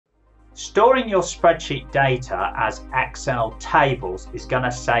Storing your spreadsheet data as Excel tables is going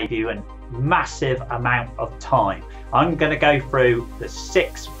to save you a massive amount of time. I'm going to go through the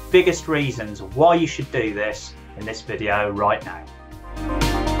 6 biggest reasons why you should do this in this video right now.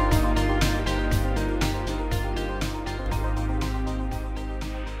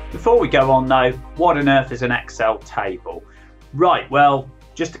 Before we go on though, what on earth is an Excel table? Right, well,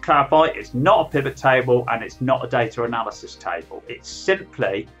 just to clarify, it's not a pivot table and it's not a data analysis table. It's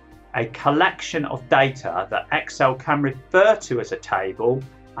simply a collection of data that Excel can refer to as a table,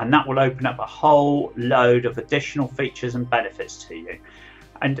 and that will open up a whole load of additional features and benefits to you.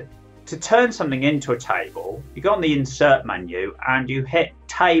 And to turn something into a table, you go on the insert menu and you hit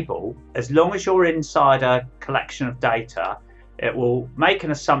table. As long as you're inside a collection of data, it will make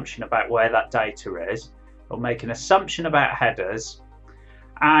an assumption about where that data is. It'll make an assumption about headers,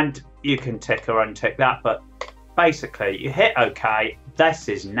 and you can tick or untick that, but basically you hit OK. This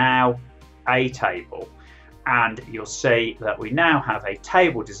is now a table, and you'll see that we now have a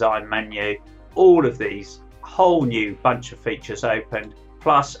table design menu, all of these whole new bunch of features opened,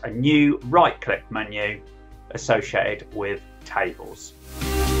 plus a new right click menu associated with tables.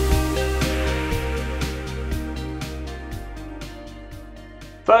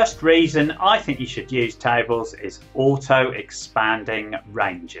 First reason I think you should use tables is auto expanding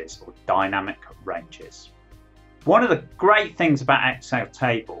ranges or dynamic ranges. One of the great things about Excel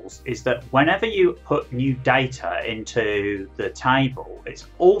tables is that whenever you put new data into the table, it's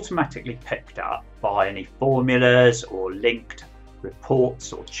automatically picked up by any formulas or linked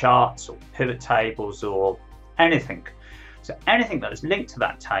reports or charts or pivot tables or anything. So anything that is linked to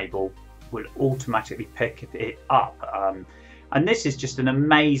that table will automatically pick it up. And this is just an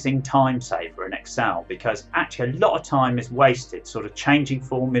amazing time saver in Excel, because actually a lot of time is wasted sort of changing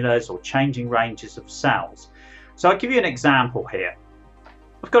formulas or changing ranges of cells. So I'll give you an example here.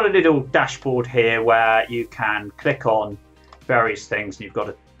 I've got a little dashboard here where you can click on various things, and you've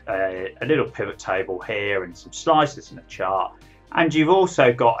got a little pivot table here and some slices and a chart. And you've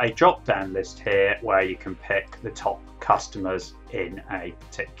also got a drop-down list here where you can pick the top customers in a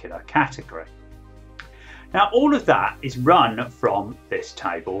particular category. Now all of that is run from this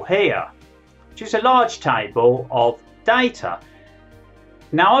table here, which is a large table of data.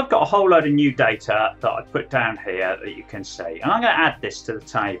 Now I've got a whole load of new data that I put down here that you can see, and I'm going to add this to the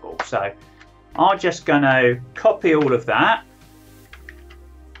table. So I'm just going to copy all of that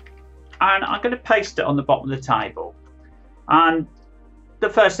and I'm going to paste it on the bottom of the table. And the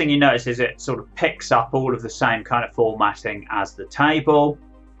first thing you notice is it sort of picks up all of the same kind of formatting as the table.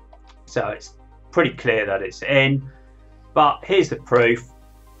 So it's pretty clear that it's in, but here's the proof.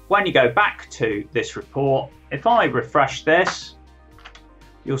 When you go back to this report, if I refresh this,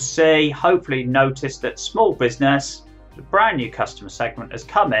 you'll see, hopefully notice that small business, the brand new customer segment, has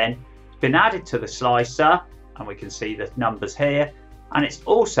come in, been added to the slicer, and we can see the numbers here, and it's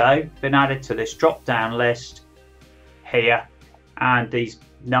also been added to this drop down list here, and these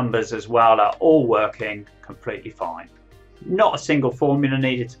numbers as well are all working completely fine. Not a single formula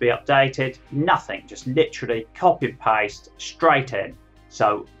needed to be updated, nothing, just literally copy and paste straight in.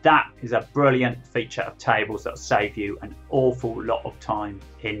 So that is a brilliant feature of tables that will save you an awful lot of time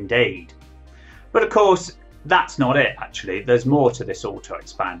indeed. But of course, that's not it actually. There's more to this auto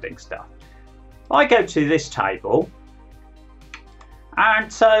expanding stuff. I go to this table,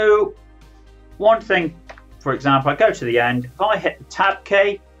 and so one thing, for example, I go to the end. If I hit the tab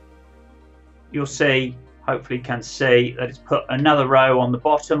key, you'll see, hopefully you can see that it's put another row on the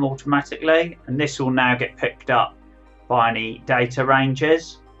bottom automatically, and this will now get picked up by any data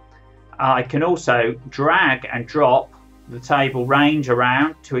ranges. I can also drag and drop the table range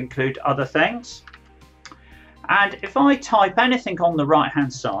around to include other things. And if I type anything on the right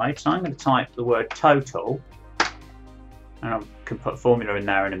hand side, so I'm going to type the word total, and I can put formula in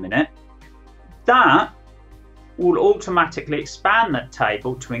there in a minute, that will automatically expand that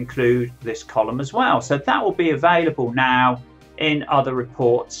table to include this column as well. So that will be available now in other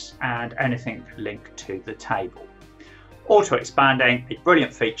reports and anything linked to the table. Auto expanding, a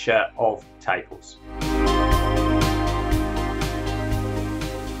brilliant feature of tables.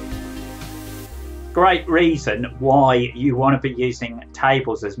 Great reason why you want to be using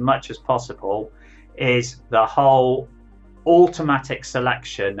tables as much as possible is the whole automatic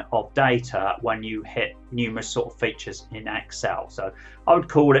selection of data when you hit numerous sort of features in Excel. So I would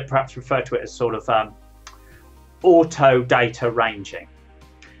call it, perhaps refer to it as sort of auto data ranging.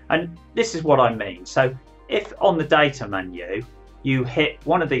 And this is what I mean. So if on the data menu you hit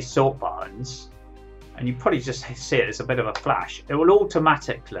one of these sort buttons, and you probably just see it as a bit of a flash, it will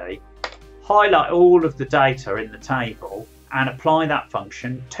automatically highlight all of the data in the table and apply that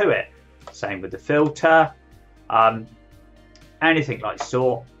function to it. Same with the filter. Anything like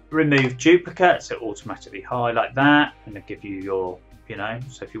sort, remove duplicates, it automatically highlight that and it'll give you your,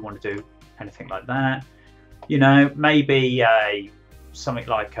 so if you want to do anything like that, maybe something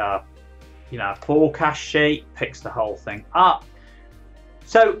like a forecast sheet, picks the whole thing up.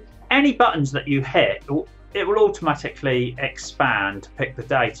 So any buttons that you hit, it will automatically expand to pick the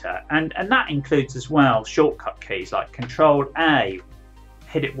data, and that includes as well shortcut keys like Control A.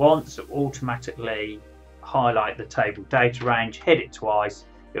 Hit it once, it will automatically highlight the table data range. Hit it twice,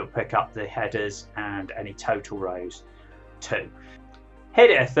 it will pick up the headers and any total rows too. Hit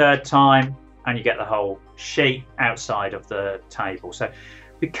it a third time and you get the whole sheet outside of the table. So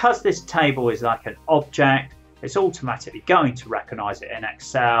because this table is like an object, it's automatically going to recognize it in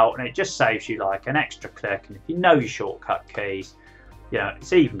Excel, and it just saves you like an extra click. And if you know your shortcut keys,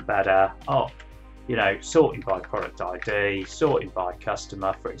 it's even better. Sorting by product ID, sorting by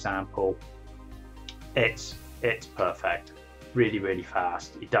customer, for example, it's perfect. Really, really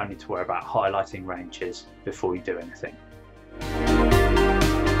fast. You don't need to worry about highlighting ranges before you do anything.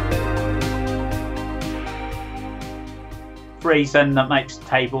 Reason that makes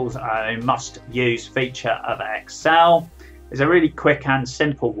tables a must-use feature of Excel is a really quick and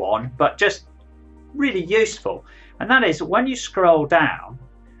simple one, but just really useful, and that is when you scroll down,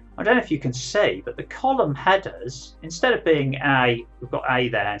 I don't know if you can see, but the column headers, instead of being we've got A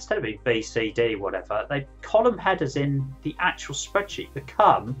there, instead of being B, C, D, whatever, column headers in the actual spreadsheet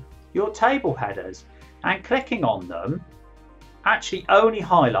become your table headers, and clicking on them actually only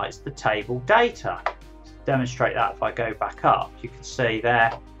highlights the table data. Demonstrate that. If I go back up, you can see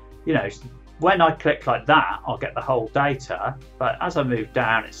there, when I click like that, I'll get the whole data, but as I move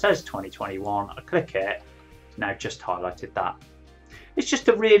down, it says 2021, I click it, it's now just highlighted that. It's just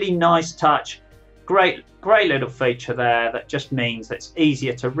a really nice touch, great little feature there that just means that it's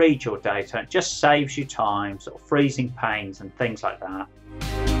easier to read your data. It just saves you time, sort of freezing panes and things like that.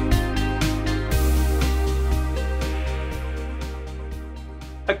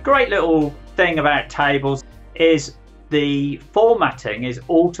 A great little thing about tables is the formatting is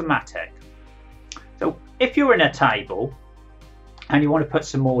automatic. So if you're in a table and you want to put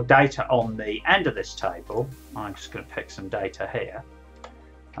some more data on the end of this table, I'm just going to pick some data here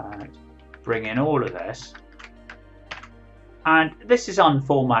and bring in all of this, and this is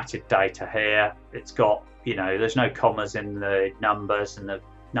unformatted data here. It's got, there's no commas in the numbers, and the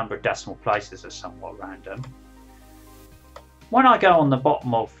number of decimal places are somewhat random. When I go on the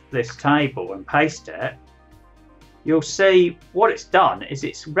bottom of this table and paste it, you'll see what it's done is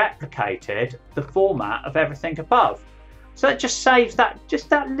it's replicated the format of everything above. So it just saves that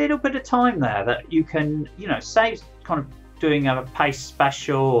little bit of time there that you can, saves kind of doing a paste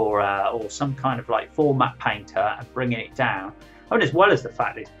special or some kind of like format painter and bringing it down. And as well as the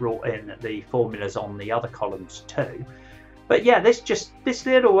fact that it's brought in the formulas on the other columns too. But yeah, this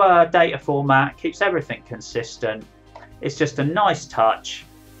little data format keeps everything consistent. It's just a nice touch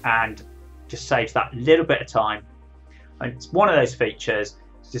and just saves that little bit of time. And it's one of those features,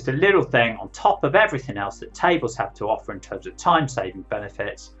 it's just a little thing on top of everything else that tables have to offer in terms of time-saving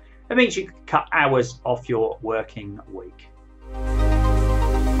benefits. It means you can cut hours off your working week.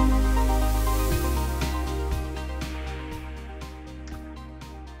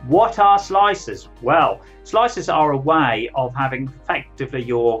 What are slicers? Well, slicers are a way of having effectively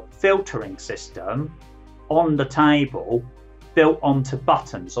your filtering system on the table built onto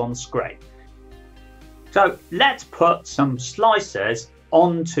buttons on screen. So let's put some slicers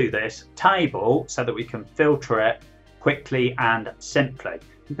onto this table so that we can filter it quickly and simply.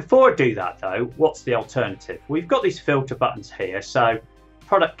 Before I do that though, what's the alternative? We've got these filter buttons here. So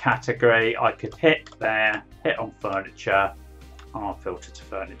product category, I could hit there, hit on furniture, I'll filter to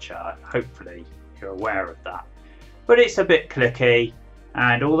furniture. Hopefully you're aware of that. But it's a bit clicky,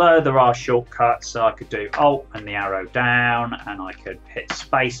 and although there are shortcuts, so I could do Alt and the arrow down, and I could hit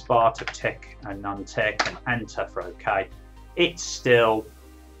spacebar to tick and untick and enter for OK, it's still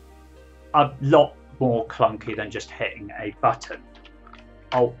a lot more clunky than just hitting a button.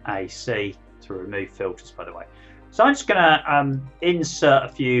 Alt AC to remove filters, by the way. So I'm just going to insert a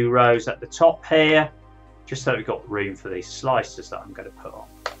few rows at the top here, just so we've got room for these slicers that I'm going to put on.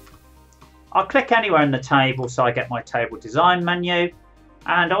 I'll click anywhere in the table so I get my table design menu,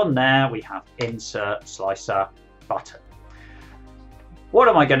 and on there we have Insert Slicer Button. What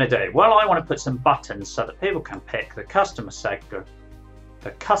am I going to do? Well, I want to put some buttons so that people can pick the customer segment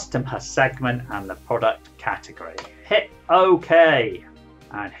and the product category. Hit OK,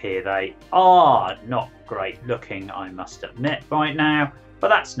 and here they are. Not great looking, I must admit, right now, but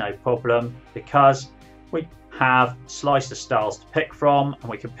that's no problem because we have slicer styles to pick from, and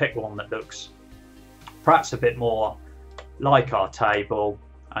we can pick one that looks perhaps a bit more like our table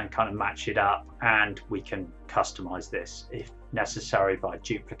and kind of match it up, and we can customize this if necessary by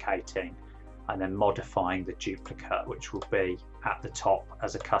duplicating and then modifying the duplicate, which will be at the top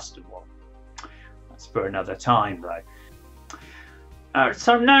as a custom one. That's for another time though.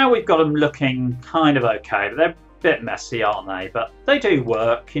 So now we've got them looking kind of okay, but they're a bit messy, aren't they? But they do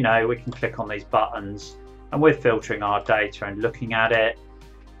work. You know, we can click on these buttons and we're filtering our data and looking at it,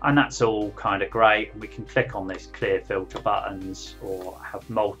 and that's all kind of great. And we can click on these clear filter buttons or have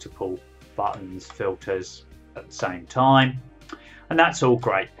multiple buttons, filters at the same time, and that's all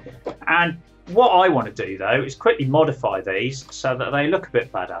great. And what I want to do though is quickly modify these so that they look a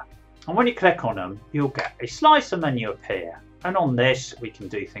bit better. And when you click on them, you'll get a slicer menu appear. And on this, we can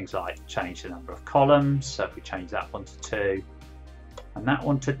do things like change the number of columns. So if we change that one to 2 and that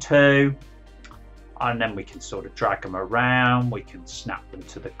one to 2, and then we can sort of drag them around. We can snap them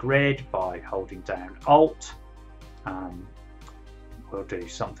to the grid by holding down Alt. We'll do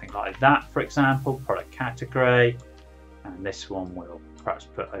something like that, for example, product category. And this one we'll perhaps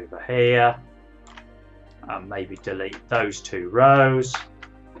put over here. Maybe delete those 2 rows.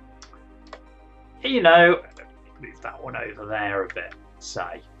 You know, move that one over there a bit,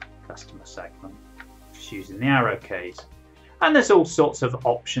 say customer segment, just using the arrow keys. And there's all sorts of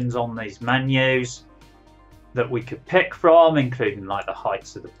options on these menus that we could pick from, including like the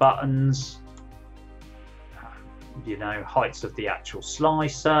heights of the buttons, you know, heights of the actual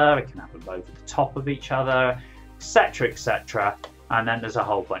slicer. We can have them over the top of each other, etc, etc. And then there's a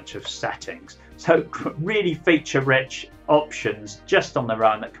whole bunch of settings. So really feature rich options just on their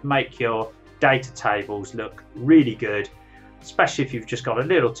own that can make your data tables look really good, especially if you've just got a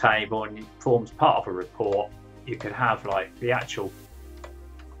little table and it forms part of a report. You could have like the actual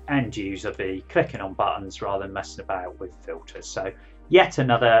end user be clicking on buttons rather than messing about with filters. So yet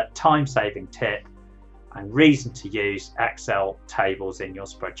another time-saving tip and reason to use Excel tables in your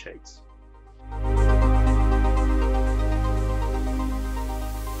spreadsheets.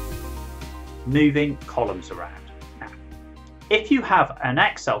 Moving columns around. If you have an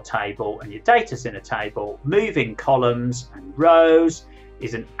Excel table and your data's in a table, moving columns and rows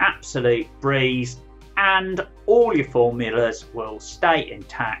is an absolute breeze, and all your formulas will stay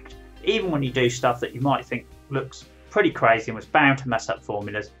intact. Even when you do stuff that you might think looks pretty crazy and was bound to mess up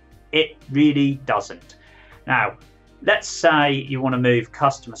formulas, it really doesn't. Now, let's say you want to move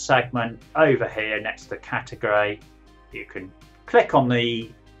customer segment over here next to the category. You can click on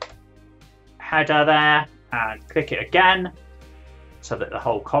the header there and click it again, so that the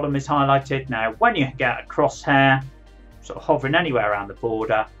whole column is highlighted. Now, when you get a crosshair, sort of hovering anywhere around the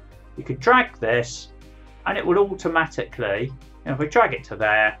border, you could drag this and it would automatically, if we drag it to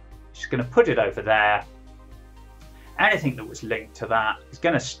there, just going to put it over there. Anything that was linked to that is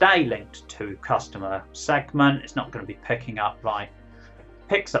going to stay linked to customer segment. It's not going to be picking up, like,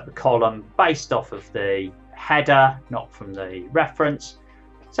 picks up the column based off of the header, not from the reference.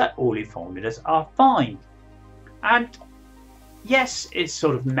 So all your formulas are fine. And yes, it's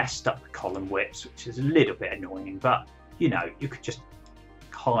sort of messed up the column widths, which is a little bit annoying, but you know, you could just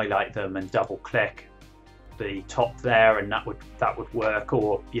highlight them and double click the top there and that would work.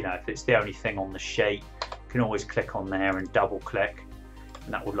 Or, you know, if it's the only thing on the sheet, you can always click on there and double click,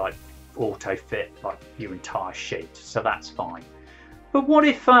 and that would like auto fit like your entire sheet, so that's fine. But what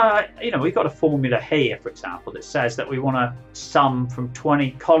if you know, we've got a formula here, for example, that says that we want to sum from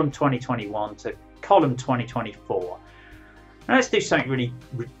column 2021 to column 2024. Now let's do something really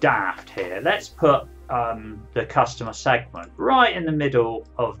daft here. Let's put the customer segment right in the middle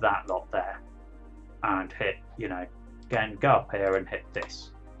of that lot there, and hit, you know, again, go up here and hit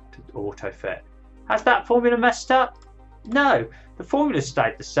this to auto fit. Has that formula messed up? No, the formula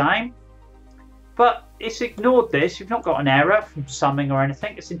stayed the same, but it's ignored this. You've not got an error from summing or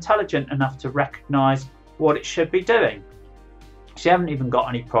anything. It's intelligent enough to recognize what it should be doing. So you haven't even got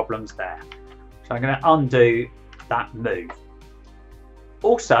any problems there. So I'm going to undo that move.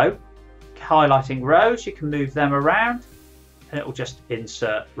 Also, highlighting rows, you can move them around and it will just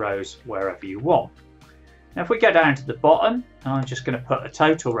insert rows wherever you want. Now if we go down to the bottom, and I'm just going to put a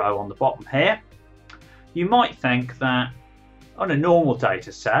total row on the bottom here, you might think that on a normal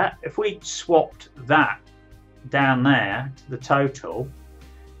data set, if we swapped that down there to the total,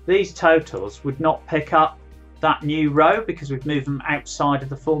 these totals would not pick up that new row because we've moved them outside of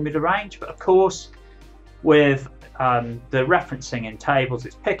the formula range. But of course, with the referencing in tables,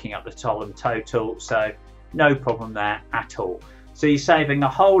 it's picking up the column total, so no problem there at all. So you're saving a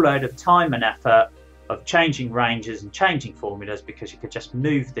whole load of time and effort of changing ranges and changing formulas, because you could just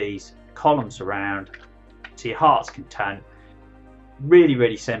move these columns around to your heart's content. Really,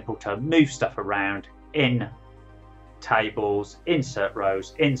 really simple to move stuff around in tables, insert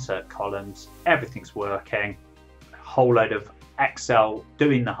rows, insert columns. Everything's working. A whole load of Excel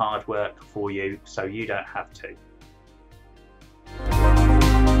doing the hard work for you so you don't have to.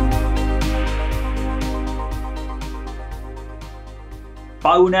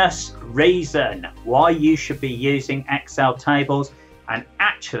 Bonus reason why you should be using Excel tables, and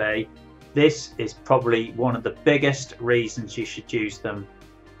actually this is probably one of the biggest reasons you should use them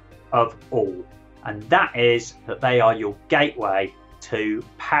of all, and that is that they are your gateway to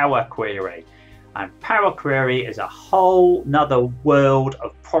Power Query. And Power Query is a whole nother world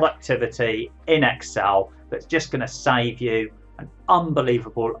of productivity in Excel that's just going to save you an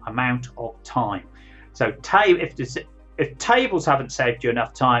unbelievable amount of time. So if tables haven't saved you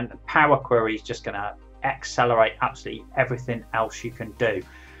enough time, then Power Query is just going to accelerate absolutely everything else you can do.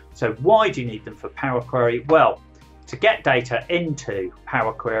 So why do you need them for Power Query? Well, to get data into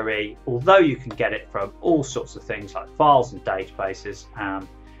Power Query, although you can get it from all sorts of things like files and databases and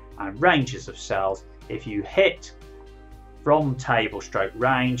ranges of cells, if you hit from table stroke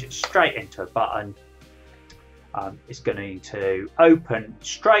range straight into a button, it's going to open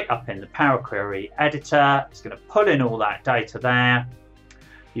straight up in the Power Query editor. It's going to pull in all that data there.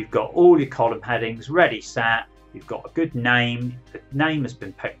 You've got all your column headings ready set. You've got a good name. The name has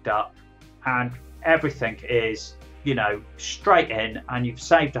been picked up, and everything is, you know, straight in, and you've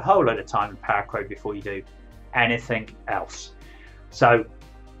saved a whole load of time in Power Query before you do anything else. So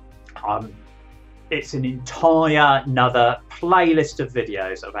it's an entire another playlist of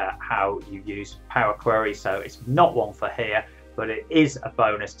videos about how you use Power Query, so it's not one for here, but it is a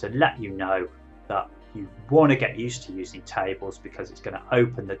bonus to let you know that you want to get used to using tables, because it's going to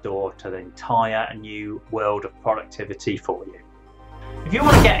open the door to the entire new world of productivity for you. If you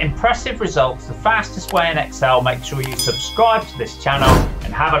want to get impressive results the fastest way in Excel, make sure you subscribe to this channel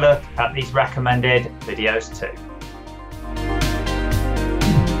and have a look at these recommended videos too.